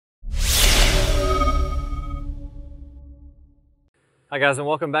Hi guys, and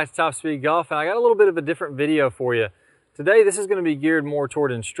welcome back to Top Speed Golf. And I got a little bit of a different video for you. Today this is going to be geared more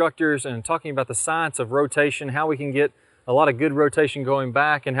toward instructors and talking about the science of rotation, how we can get a lot of good rotation going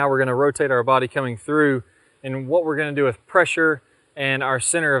back, and how we're going to rotate our body coming through, and what we're going to do with pressure and our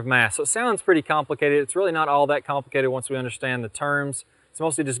center of mass. So it sounds pretty complicated. It's really not all that complicated once we understand the terms. It's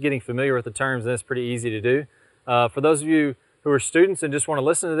mostly just getting familiar with the terms, and it's pretty easy to do. For those of you who are students and just want to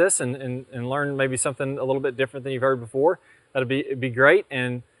listen to this and learn maybe something a little bit different than you've heard before, it'd be great.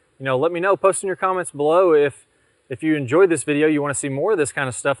 And let me know, post in your comments below if you enjoyed this video, you want to see more of this kind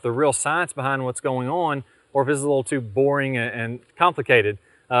of stuff, the real science behind what's going on, or if it's a little too boring and complicated.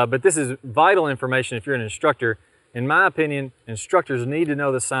 But this is vital information if you're an instructor. In my opinion, instructors need to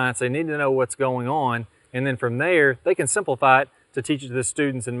know the science, they need to know what's going on, and then from there, they can simplify it to teach it to the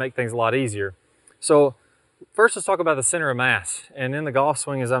students and make things a lot easier. So first, let's talk about the center of mass. And in the golf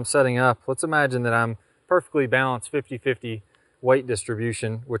swing as I'm setting up, let's imagine that I'm perfectly balanced 50-50 weight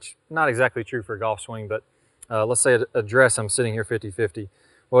distribution, which not exactly true for a golf swing, but let's say at a dress I'm sitting here 50-50.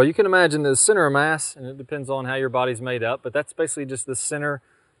 Well, you can imagine the center of mass, and it depends on how your body's made up, but that's basically just the center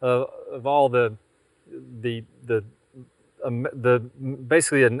of all the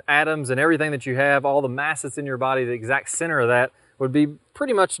basically atoms and everything that you have, all the mass that's in your body. The exact center of that would be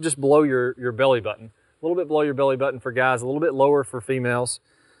pretty much just below your belly button. A little bit below your belly button for guys, a little bit lower for females.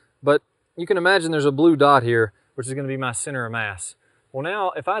 But you can imagine there's a blue dot here, which is going to be my center of mass. Well,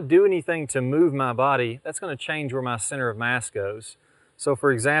 now if I do anything to move my body, that's going to change where my center of mass goes. So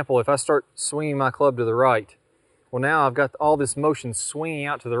for example, if I start swinging my club to the right, well, now I've got all this motion swinging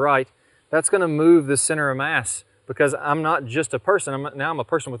out to the right. That's going to move the center of mass, because I'm not just a person. Now I'm a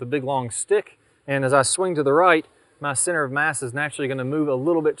person with a big long stick, and as I swing to the right, my center of mass is naturally going to move a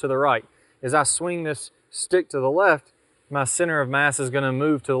little bit to the right. As I swing this stick to the left, my center of mass is going to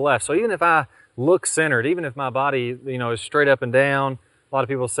move to the left. So even if I look centered, even if my body is straight up and down, a lot of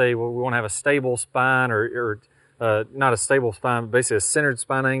people say, well, we want to have a stable spine, or not a stable spine, but basically a centered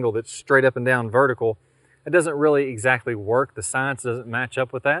spine angle that's straight up and down vertical. It doesn't really exactly work. The science doesn't match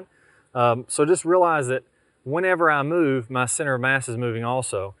up with that. So just realize that whenever I move, my center of mass is moving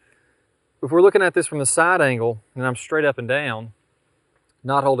also. If we're looking at this from the side angle and I'm straight up and down,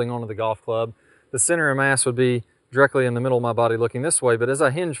 not holding onto the golf club, the center of mass would be directly in the middle of my body looking this way. But as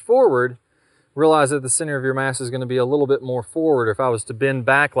I hinge forward, realize that the center of your mass is going to be a little bit more forward. If I was to bend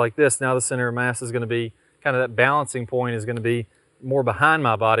back like this, now the center of mass is going to be kind of that balancing point is going to be more behind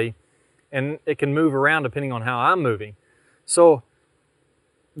my body, and it can move around depending on how I'm moving. So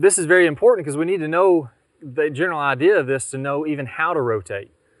this is very important because we need to know the general idea of this to know even how to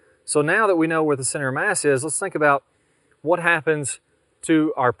rotate. So now that we know where the center of mass is, let's think about what happens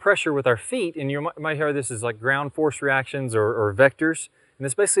to our pressure with our feet. And you might hear this as like ground force reactions or vectors. And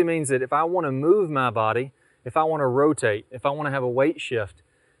this basically means that if I want to move my body, if I want to rotate, if I want to have a weight shift,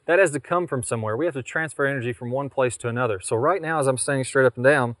 that has to come from somewhere. We have to transfer energy from one place to another. So right now, as I'm standing straight up and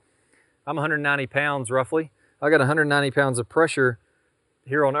down, I'm 190 pounds roughly. I got 190 pounds of pressure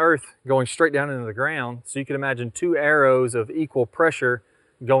here on Earth going straight down into the ground. So you can imagine two arrows of equal pressure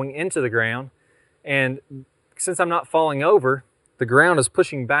going into the ground. And since I'm not falling over, the ground is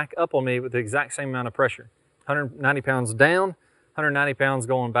pushing back up on me with the exact same amount of pressure. 190 pounds down, 190 pounds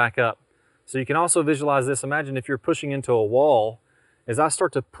going back up. So you can also visualize this. Imagine if you're pushing into a wall. As I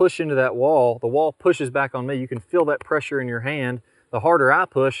start to push into that wall, the wall pushes back on me. You can feel that pressure in your hand. The harder I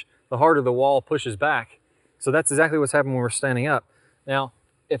push, the harder the wall pushes back. So that's exactly what's happening when we're standing up. Now,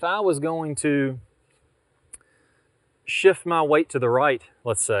 if I was going to shift my weight to the right,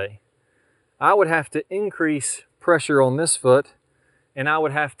 let's say, I would have to increase pressure on this foot, and I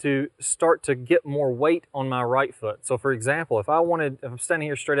would have to start to get more weight on my right foot. So for example, if I'm standing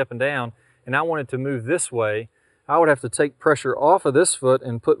here straight up and down, and I wanted to move this way, I would have to take pressure off of this foot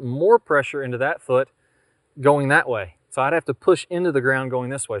and put more pressure into that foot going that way. So I'd have to push into the ground going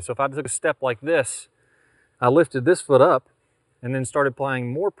this way. So if I took a step like this, I lifted this foot up and then started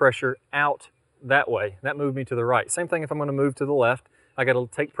applying more pressure out that way. That moved me to the right. Same thing if I'm going to move to the left. I got to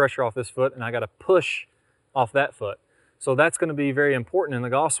take pressure off this foot and I got to push off that foot. So that's going to be very important in the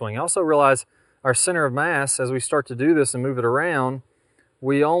golf swing. Also realize our center of mass, as we start to do this and move it around,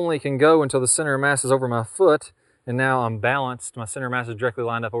 we only can go until the center of mass is over my foot, and now I'm balanced. My center of mass is directly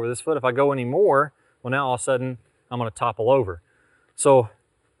lined up over this foot. If I go any more, well, now all of a sudden I'm going to topple over. So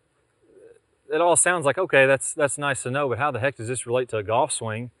it all sounds like, okay, that's nice to know, but how the heck does this relate to a golf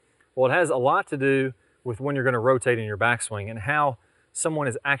swing? Well, it has a lot to do with when you're going to rotate in your backswing and how someone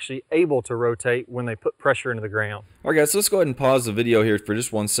is actually able to rotate when they put pressure into the ground. All right, guys, so let's go ahead and pause the video here for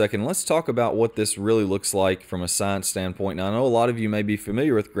just 1 second. Let's talk about what this really looks like from a science standpoint. Now, I know a lot of you may be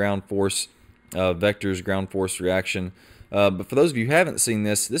familiar with ground force vectors, ground force reaction. But for those of you who haven't seen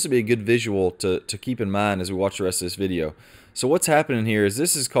this, this would be a good visual to keep in mind as we watch the rest of this video. So what's happening here is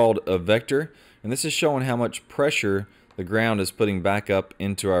this is called a vector, and this is showing how much pressure the ground is putting back up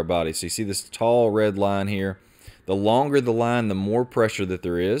into our body. So you see this tall red line here. The longer the line, the more pressure that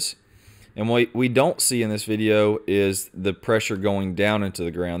there is. And what we don't see in this video is the pressure going down into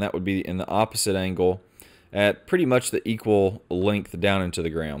the ground. That would be in the opposite angle at pretty much the equal length down into the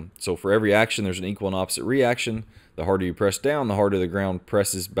ground. So for every action, there's an equal and opposite reaction. The harder you press down, the harder the ground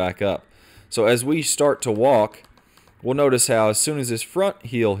presses back up. So as we start to walk, we'll notice how as soon as this front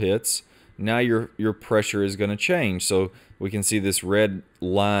heel hits, now your pressure is going to change. So we can see this red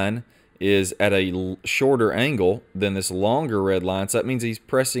line is at a shorter angle than this longer red line. So that means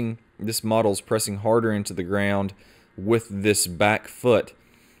this model's pressing harder into the ground with this back foot.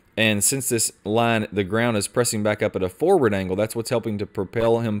 And since this line, the ground is pressing back up at a forward angle, that's what's helping to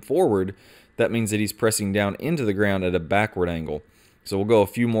propel him forward. That means that he's pressing down into the ground at a backward angle. So we'll go a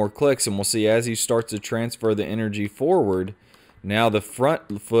few more clicks and we'll see as he starts to transfer the energy forward, now the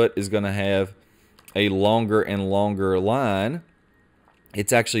front foot is going to have a longer and longer line.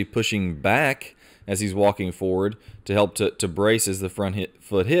 It's actually pushing back as he's walking forward to help to brace as the front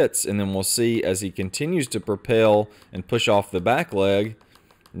foot hits. And then we'll see as he continues to propel and push off the back leg,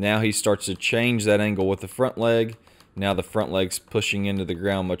 now he starts to change that angle with the front leg. Now the front leg's pushing into the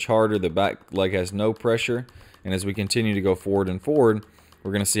ground much harder. The back leg has no pressure. And as we continue to go forward and forward,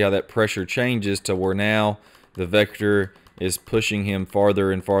 we're going to see how that pressure changes to where now the vector is pushing him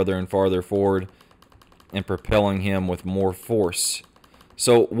farther and farther and farther forward and propelling him with more force.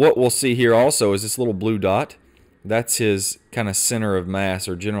 So what we'll see here also is this little blue dot. That's his kind of center of mass,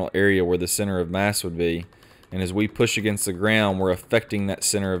 or general area where the center of mass would be. And as we push against the ground, we're affecting that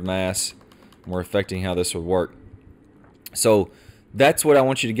center of mass. And we're affecting how this would work. So that's what I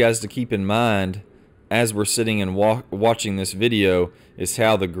want you guys to keep in mind as we're sitting and watching this video, is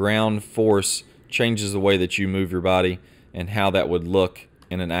how the ground force changes the way that you move your body and how that would look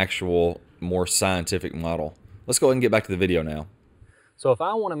in an actual, more scientific model. Let's go ahead and get back to the video now. So if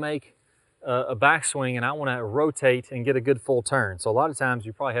I want to make a backswing and I want to rotate and get a good full turn, so a lot of times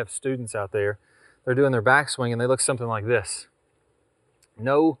you probably have students out there, they're doing their backswing and they look something like this.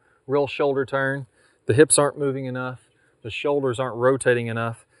 No real shoulder turn, the hips aren't moving enough, the shoulders aren't rotating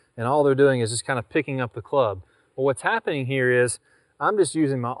enough, and all they're doing is just kind of picking up the club. Well, what's happening here is I'm just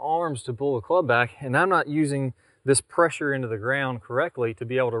using my arms to pull the club back, and I'm not using this pressure into the ground correctly to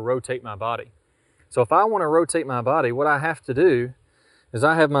be able to rotate my body. So if I want to rotate my body, what I have to do is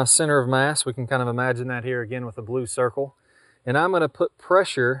I have my center of mass. We can kind of imagine that here again with a blue circle. And I'm going to put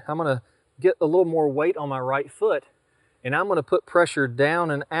pressure, I'm going to get a little more weight on my right foot, and I'm going to put pressure down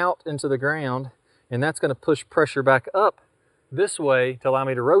and out into the ground, and that's going to push pressure back up this way to allow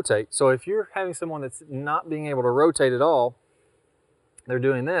me to rotate. So if you're having someone that's not being able to rotate at all, they're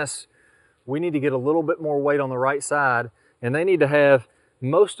doing this, we need to get a little bit more weight on the right side, and they need to have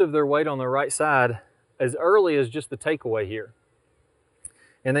most of their weight on the right side as early as just the takeaway here.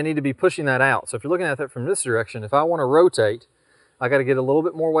 And they need to be pushing that out. So if you're looking at that from this direction, if I want to rotate, I got to get a little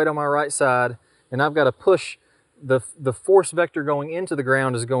bit more weight on my right side, and I've got to push the force vector going into the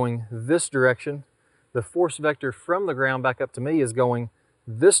ground is going this direction. The force vector from the ground back up to me is going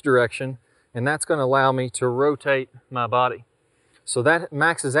this direction, and that's going to allow me to rotate my body. So that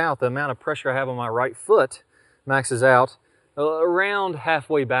maxes out the amount of pressure I have on my right foot, maxes out around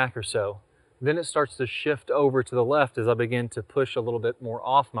halfway back or so. Then it starts to shift over to the left as I begin to push a little bit more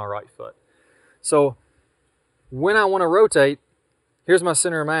off my right foot. So when I want to rotate, here's my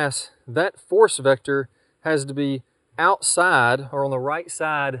center of mass. That force vector has to be outside or on the right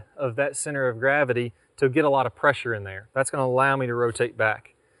side of that center of gravity to get a lot of pressure in there. That's going to allow me to rotate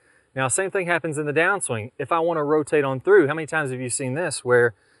back. Now, same thing happens in the downswing. If I want to rotate on through, how many times have you seen this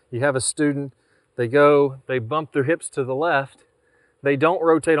where you have a student, they bump their hips to the left, they don't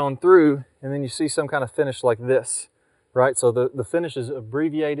rotate on through, and then you see some kind of finish like this, right? So the finish is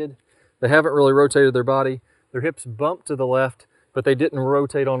abbreviated. They haven't really rotated their body. Their hips bump to the left, but they didn't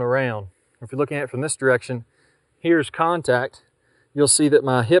rotate on around. If you're looking at it from this direction, here's contact. You'll see that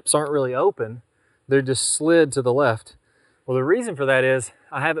my hips aren't really open. They're just slid to the left. Well, the reason for that is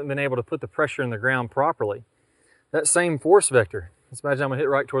I haven't been able to put the pressure in the ground properly. That same force vector, let's imagine I'm going to hit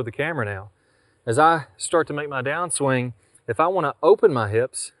right toward the camera now. As I start to make my downswing, if I want to open my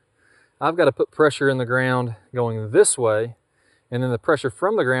hips, I've got to put pressure in the ground going this way, and then the pressure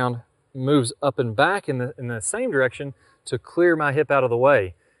from the ground moves up and back in the same direction to clear my hip out of the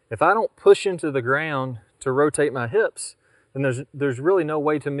way. If I don't push into the ground to rotate my hips, then there's really no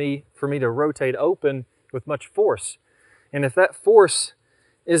way for me to rotate open with much force. And if that force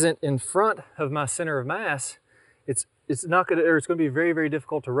isn't in front of my center of mass, it's it's not going to, or it's going to be very, very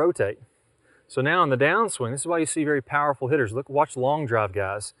difficult to rotate. So now in the downswing, this is why you see very powerful hitters. Look, watch long drive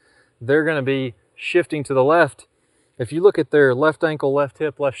guys. They're going to be shifting to the left. If you look at their left ankle, left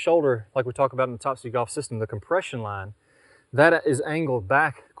hip, left shoulder, like we talk about in the Top Speed Golf system, the compression line, that is angled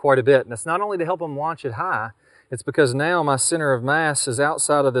back quite a bit. And that's not only to help them launch it high, it's because now my center of mass is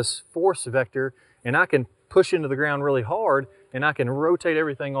outside of this force vector, and I can push into the ground really hard, and I can rotate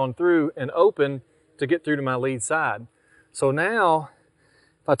everything on through and open to get through to my lead side. So now,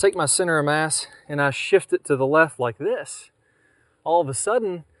 if I take my center of mass and I shift it to the left like this, all of a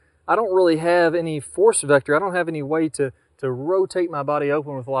sudden, I don't really have any force vector. I don't have any way to rotate my body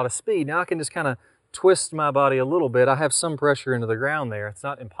open with a lot of speed. Now I can just kind of twist my body a little bit. I have some pressure into the ground there. It's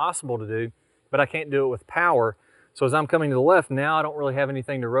not impossible to do, but I can't do it with power. So as I'm coming to the left, now I don't really have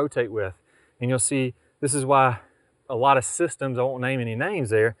anything to rotate with. And you'll see, this is why a lot of systems, I won't name any names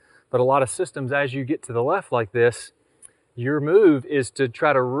there, but a lot of systems, as you get to the left like this, your move is to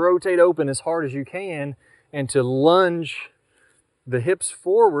try to rotate open as hard as you can and to lunge the hips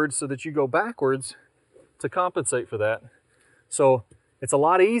forward so that you go backwards to compensate for that. So it's a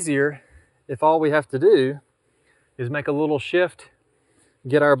lot easier if all we have to do is make a little shift,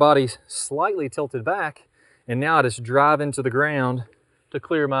 get our bodies slightly tilted back, and now I just drive into the ground to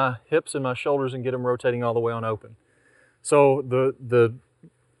clear my hips and my shoulders and get them rotating all the way on open. So the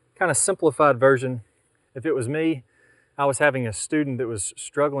kind of simplified version, if it was me, I was having a student that was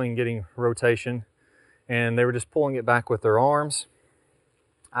struggling getting rotation and they were just pulling it back with their arms.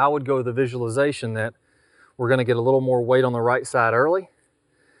 I would go to the visualization that we're going to get a little more weight on the right side early,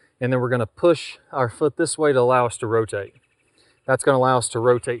 and then we're going to push our foot this way to allow us to rotate. That's going to allow us to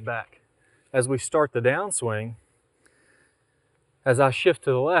rotate back. As we start the downswing, as I shift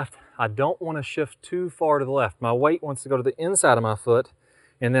to the left, I don't want to shift too far to the left. My weight wants to go to the inside of my foot,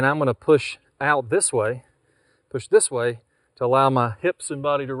 and then I'm going to push out this way, push this way to allow my hips and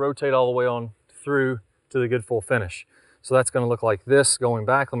body to rotate all the way on through to the good full finish. So that's going to look like this going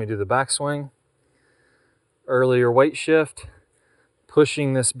back. Let me do the backswing. Earlier weight shift,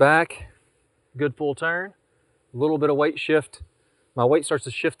 pushing this back, good full turn, a little bit of weight shift. My weight starts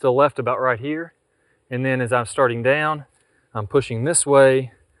to shift to the left about right here. And then as I'm starting down, I'm pushing this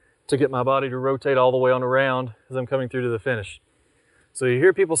way to get my body to rotate all the way on around as I'm coming through to the finish. So you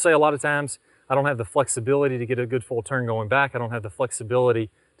hear people say a lot of times, I don't have the flexibility to get a good full turn going back. I don't have the flexibility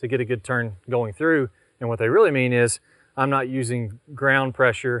to get a good turn going through. And what they really mean is I'm not using ground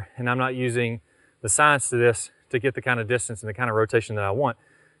pressure and I'm not using the science to this to get the kind of distance and the kind of rotation that I want.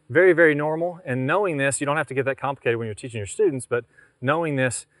 Very, very normal. And knowing this, you don't have to get that complicated when you're teaching your students, but knowing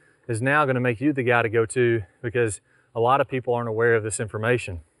this is now going to make you the guy to go to, because a lot of people aren't aware of this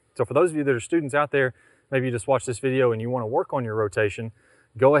information. So for those of you that are students out there, maybe you just watch this video and you want to work on your rotation,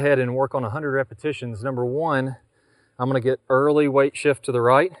 go ahead and work on 100 repetitions. Number one, I'm going to get early weight shift to the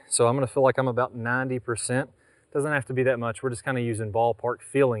right. So I'm going to feel like I'm about 90%. Doesn't have to be that much. We're just kind of using ballpark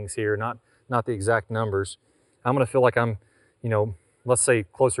feelings here, not the exact numbers. I'm going to feel like I'm, let's say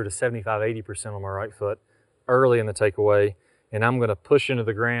closer to 75–80% on my right foot early in the takeaway. And I'm going to push into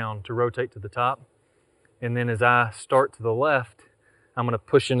the ground to rotate to the top. And then as I start to the left, I'm going to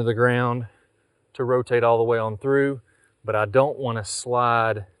push into the ground to rotate all the way on through, but I don't want to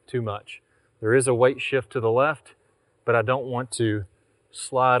slide too much. There is a weight shift to the left, but I don't want to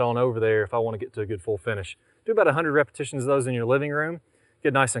slide on over there if I want to get to a good full finish. Do about 100 repetitions of those in your living room.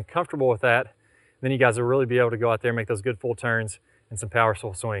 Get nice and comfortable with that. Then you guys will really be able to go out there and make those good full turns and some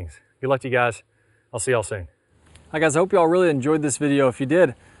powerful swings. Good luck to you guys. I'll see y'all soon. Hi guys, I hope y'all really enjoyed this video. If you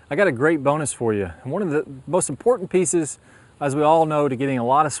did, I got a great bonus for you. And one of the most important pieces, as we all know, to getting a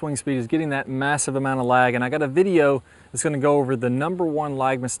lot of swing speed is getting that massive amount of lag. And I got a video that's going to go over the #1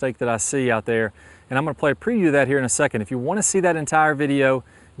 lag mistake that I see out there. And I'm going to play a preview of that here in a second. If you want to see that entire video,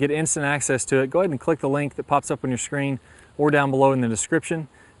 get instant access to it, go ahead and click the link that pops up on your screen or down below in the description.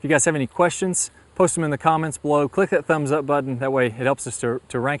 If you guys have any questions, post them in the comments below. Click that thumbs up button. That way it helps us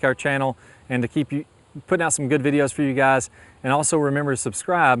to rank our channel and to keep you putting out some good videos for you guys. And also remember to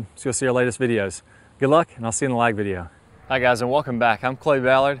subscribe so you'll see our latest videos. Good luck, and I'll see you in the lag video. Hi guys, and welcome back. I'm Clay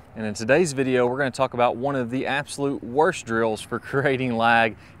Ballard, and in today's video we're going to talk about one of the absolute worst drills for creating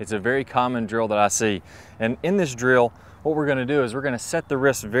lag. It's a very common drill that I see. And in this drill, what we're going to do is we're going to set the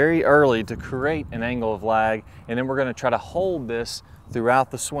wrist very early to create an angle of lag, and then we're going to try to hold this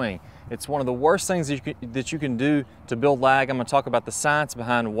throughout the swing. It's one of the worst things that you can do to build lag. I'm going to talk about the science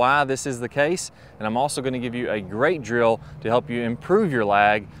behind why this is the case, and I'm also going to give you a great drill to help you improve your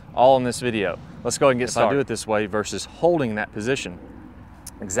lag, all in this video. Let's go ahead and get started. If I do it this way versus holding that position,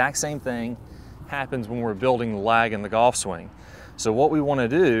 exact same thing happens when we're building lag in the golf swing. So what we want to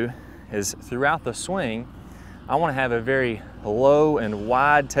do is throughout the swing, I want to have a very low and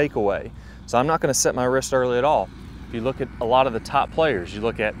wide takeaway. So I'm not going to set my wrist early at all. If you look at a lot of the top players, you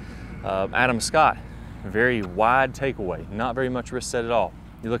look at Adam Scott, very wide takeaway, not very much wrist set at all.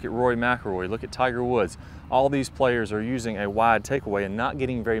 You look at Rory McIlroy, look at Tiger Woods. All these players are using a wide takeaway and not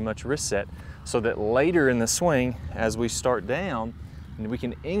getting very much wrist set, so that later in the swing, as we start down, we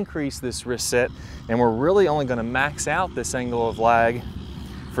can increase this wrist set, and we're really only going to max out this angle of lag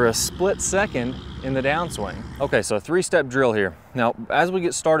for a split second in the downswing. Okay, so a 3-step drill here. Now, as we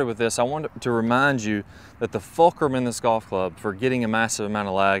get started with this, I want to remind you that the fulcrum in this golf club for getting a massive amount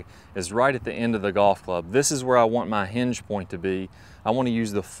of lag is right at the end of the golf club. This is where I want my hinge point to be. I want to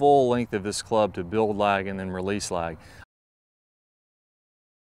use the full length of this club to build lag and then release lag.